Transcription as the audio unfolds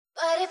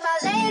if I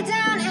lay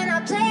down and I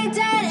play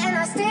dead and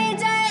I stay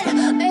dead,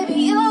 maybe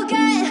you'll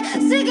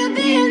get sick of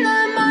being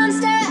the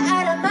monster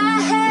out of my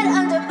head,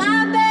 under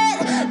my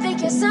bed. Think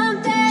you're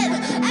something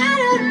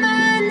out of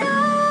my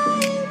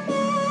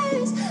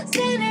nightmares,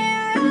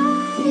 standing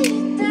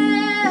right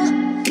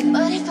there.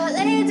 But if I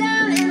lay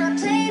down and I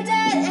play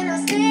dead and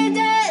I stay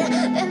dead,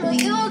 then will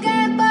you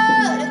get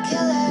bored of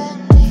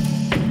killing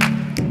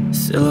me?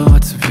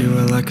 Silhouettes of you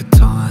are like a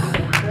taunt.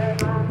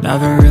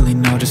 Never really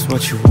know just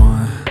what you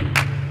want.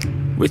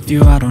 With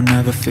you I don't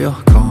ever feel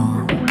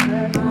calm.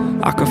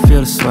 I can feel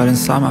the sweat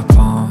inside my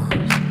palms.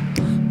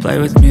 Play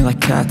with me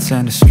like cats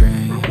and a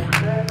string.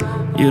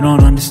 You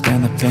don't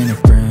understand the pain it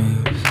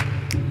brings.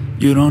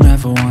 You don't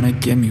ever wanna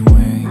give me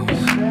wings.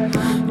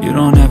 You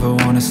don't ever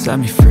wanna set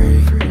me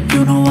free.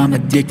 You know I'm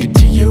addicted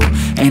to you,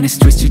 and it's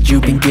twisted,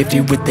 you've been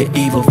gifted with the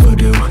evil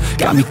voodoo.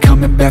 Got me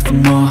coming back for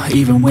more,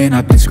 even when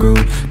I've been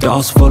screwed.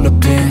 Dolls full of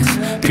pins,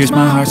 pierce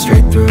my heart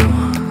straight through.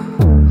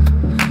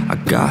 I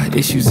got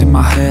issues in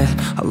my head,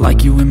 I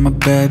like you in my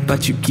bed,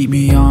 but you keep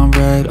me on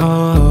red.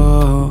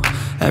 Oh,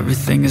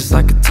 everything is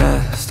like a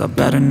test, I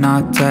better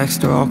not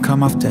text or I'll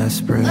come off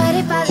desperate. But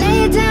if I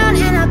lay down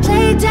and I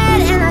play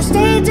dead and I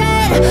stay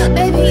dead,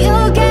 baby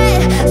you'll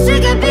get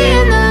sick of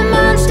being the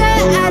monster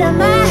out of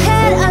my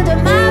head, under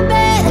my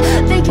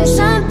bed. Think you're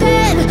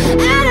something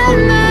out of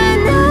my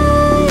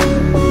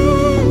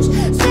nightmares,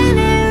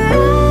 standing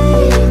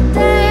right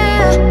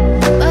there.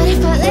 But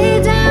if I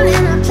lay down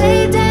and I play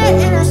dead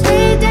and I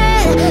stay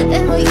dead,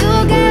 then will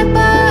you get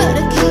bored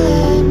of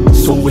killing me?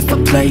 So if I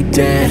play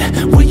dead,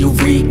 will you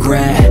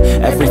regret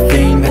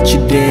everything that you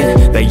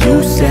did, that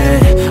you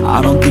said?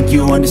 I don't think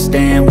you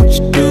understand what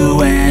you're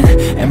doing,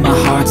 and my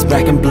heart's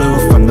black and blue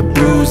from the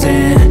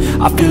bruising.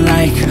 I feel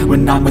like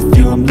when I'm with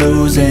you I'm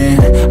losing.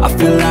 I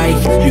feel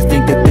like you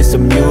think that this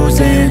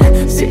amusing,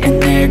 sitting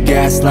there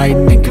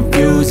gaslighting and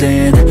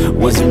confusing.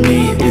 Was it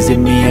me? Is it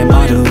me? Am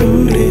I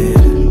deluded?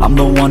 I'm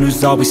the one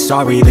who's always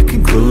sorry, the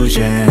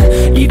conclusion,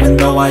 even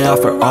though I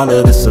offer all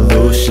of the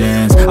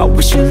solutions. I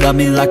wish you loved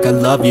me like I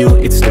love you,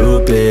 it's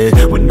stupid.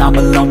 When I'm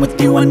alone with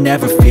you I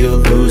never feel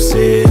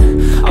lucid.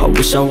 I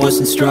wish I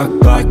wasn't struck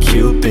by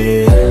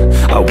Cupid.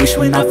 I wish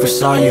when I first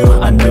saw you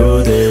I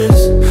knew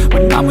this.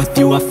 When I'm with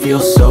you I feel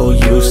so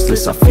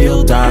useless, I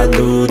feel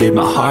diluted,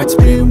 my heart's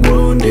been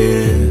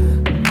wounded.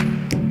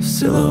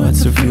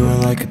 Silhouettes of you are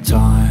like a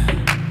taunt.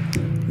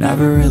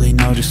 Never really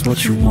know just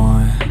what you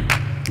want.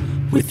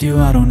 With you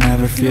I don't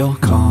ever feel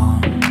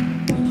calm.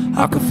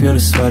 I can feel the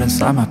sweat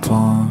inside my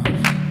palms.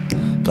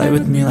 Play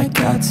with me like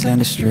cats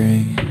and a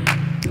string.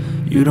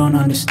 You don't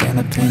understand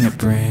the pain it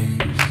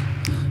brings.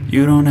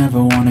 You don't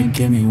ever wanna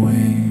give me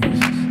wings.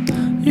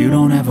 You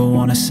don't ever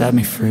wanna set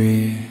me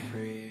free.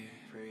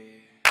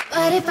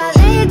 But if I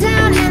lay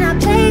down and I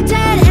play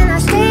dead and I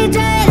stay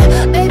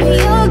dead, baby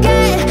you'll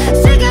get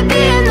sick of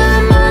being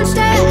the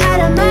monster out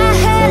of my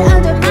head,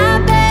 under my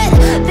bed.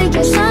 Think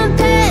you're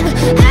something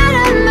out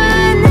of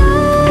my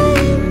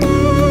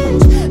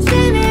nightmares,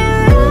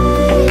 standing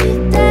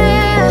right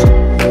there.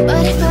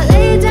 But if I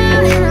lay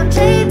down and I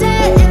play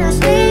dead and I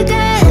stay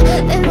dead,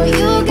 then will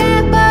you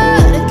get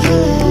bored of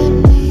killing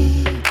me?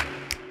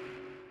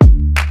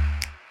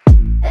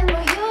 Then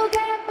will you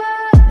get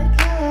bored of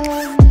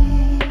killing me?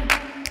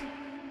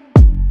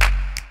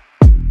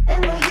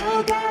 And will you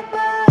get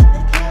bored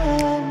of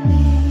killing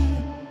me?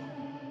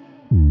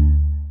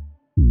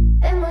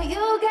 And will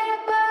you get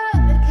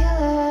bored of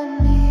killing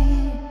me?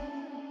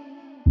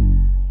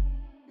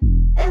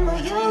 And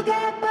will you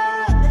get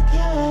bored of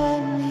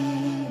killing me?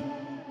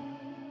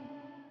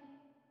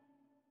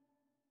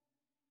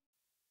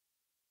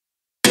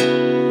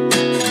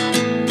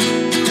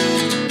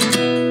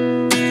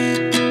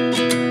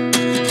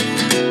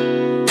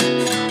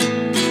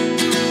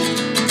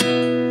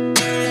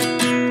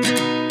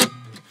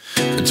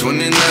 At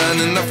 29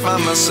 and I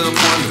find myself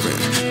wondering,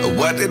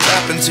 what did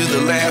happen to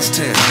the last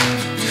 10?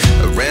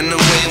 I ran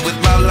away with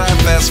my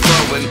life, fast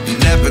forward,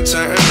 never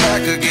turn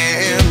back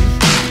again.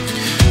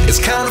 It's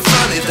kind of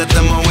funny that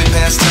the more we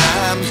pass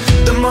time,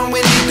 the more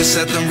we need to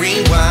set them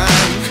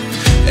rewind.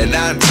 And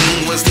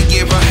 19 was the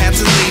year I had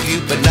to leave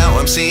you, but now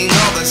I'm seeing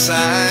all the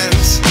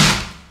signs.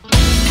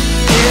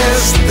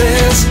 Is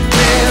this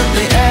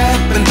really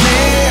happening?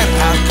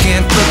 I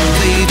can't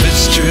believe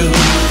it's true.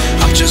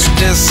 I'm just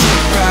as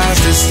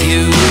surprised as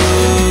you.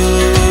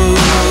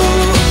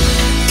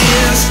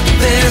 Is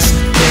this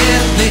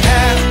really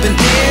happening?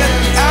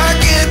 I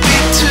can't be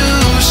too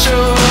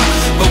sure,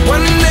 but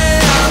one day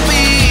I'll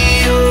be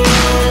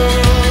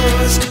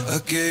yours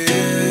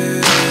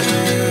again.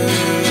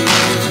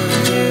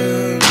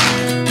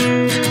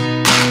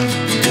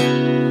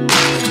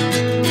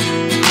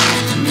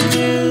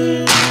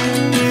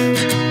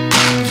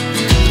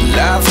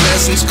 Life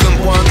lessons come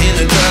one in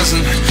a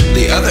dozen.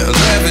 The other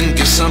 11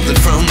 get something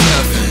from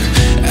nothing.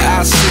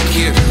 I sit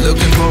here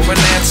looking for an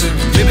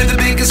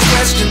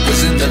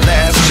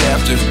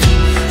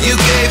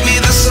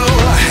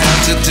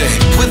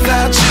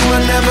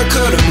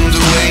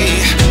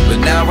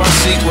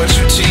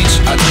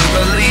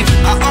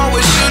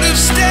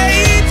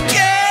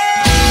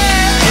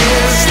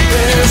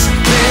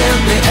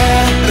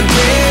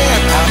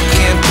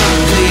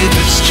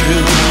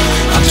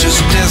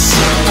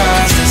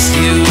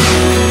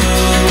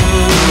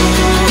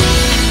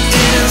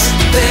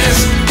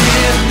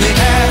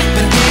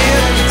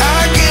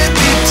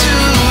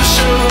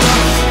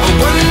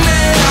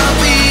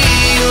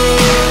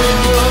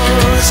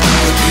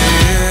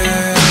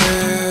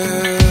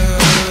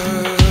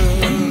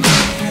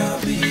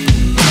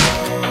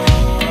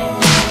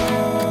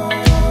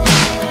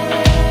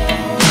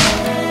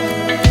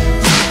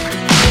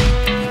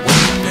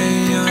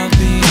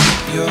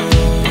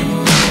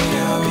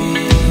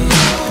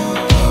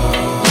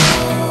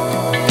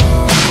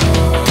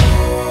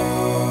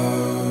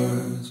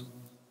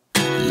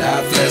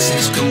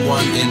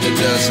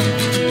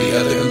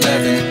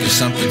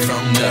something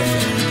from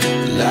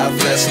nothing. Life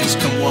lessons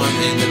come one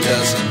in a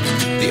dozen.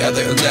 The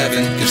other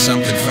 11 give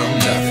something from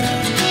nothing.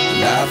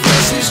 Life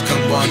lessons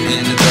come one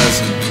in a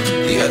dozen.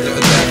 The other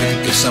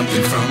 11 give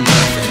something from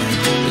nothing.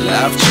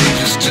 Life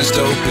changes just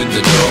open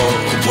the door.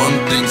 One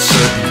thing's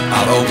certain,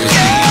 I'll always